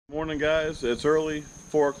Morning guys, it's early,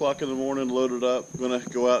 4 o'clock in the morning, loaded up. Gonna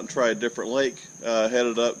go out and try a different lake.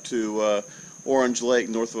 Headed up to Orange Lake,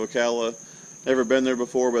 north of Ocala. Never been there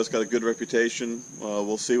before, but it's got a good reputation.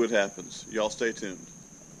 We'll see what happens. Y'all stay tuned.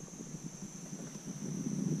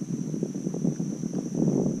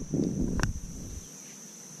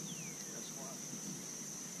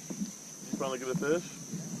 You finally get a fish?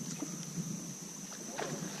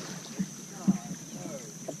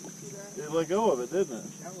 It let go of it, didn't it?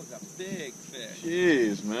 That was a big fish.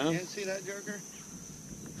 Jeez, man. You didn't see that jerker?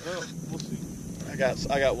 Well, we'll see. I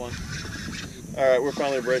got one. All right, we're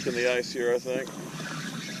finally breaking the ice here, I think.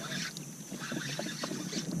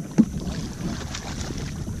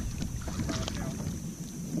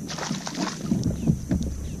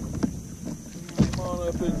 Come on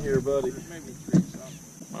up in here, buddy.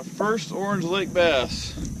 My first Orange Lake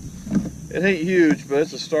bass. It ain't huge, but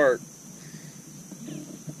it's a start.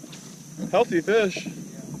 Healthy fish.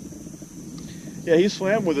 Yeah, he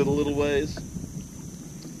swam with it a little ways.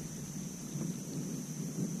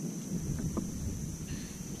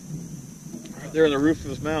 Right there in the roof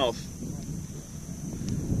of his mouth.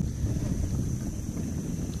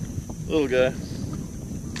 Little guy.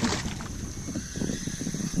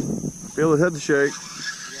 Feel the head shake.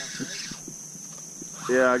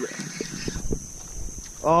 Yeah.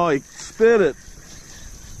 Oh, he spit it.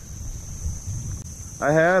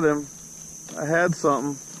 I had him. I had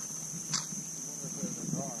something.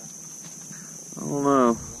 I don't know.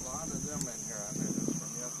 A lot of them in here. I knew this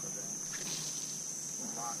from yesterday.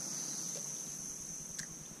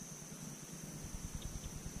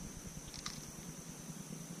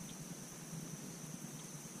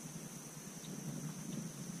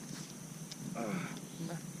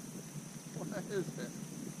 What is it?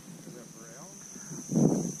 Is it brown?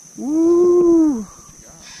 Woo!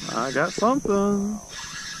 I got something. Wow.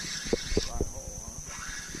 Black hole, huh?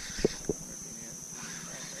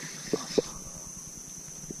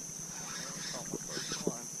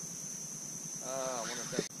 I wonder if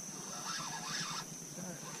that's...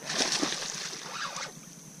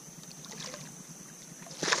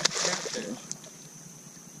 Catfish.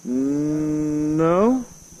 No.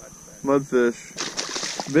 Mudfish.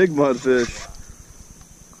 Big mudfish.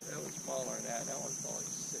 That was smaller than that. That one's probably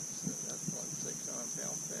that's like 600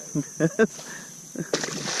 pound fish.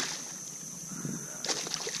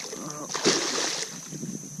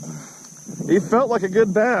 He felt like a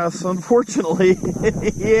good bass. Unfortunately,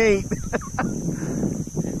 he ain't.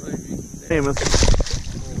 Famous.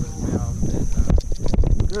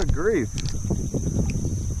 Good grief.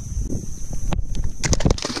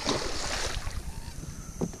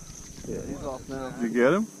 Yeah, he's off now. Did you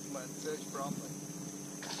get him? Mudfish, probably.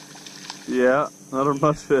 Yeah, another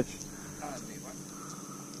mudfish.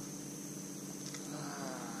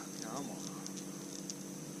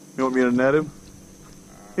 You want me to net him?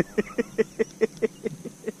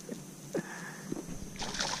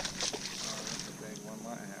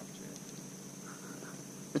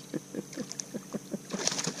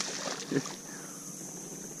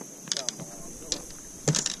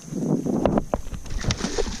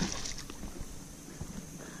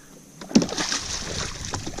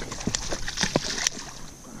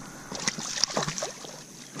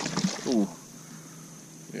 Ooh.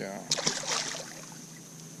 Yeah.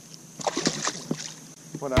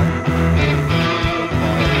 What I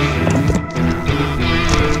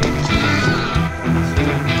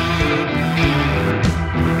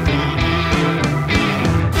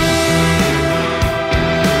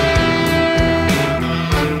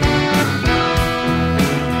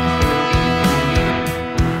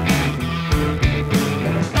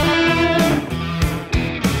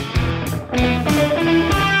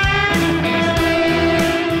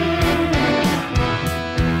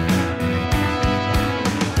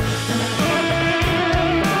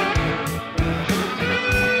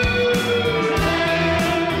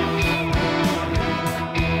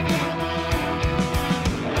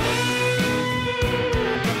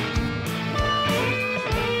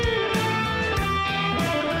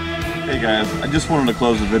Hey guys, I just wanted to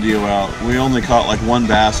close the video out. We only caught like one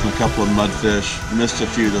bass and a couple of mudfish. Missed a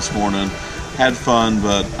few this morning. Had fun,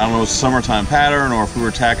 but I don't know if it's a summertime pattern or if we were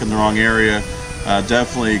attacking the wrong area.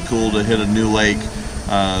 Definitely cool to hit a new lake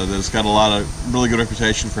that's got a lot of really good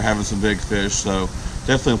reputation for having some big fish. So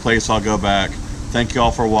definitely a place I'll go back. Thank you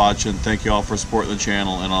all for watching. Thank you all for supporting the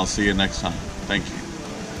channel, and I'll see you next time. Thank you.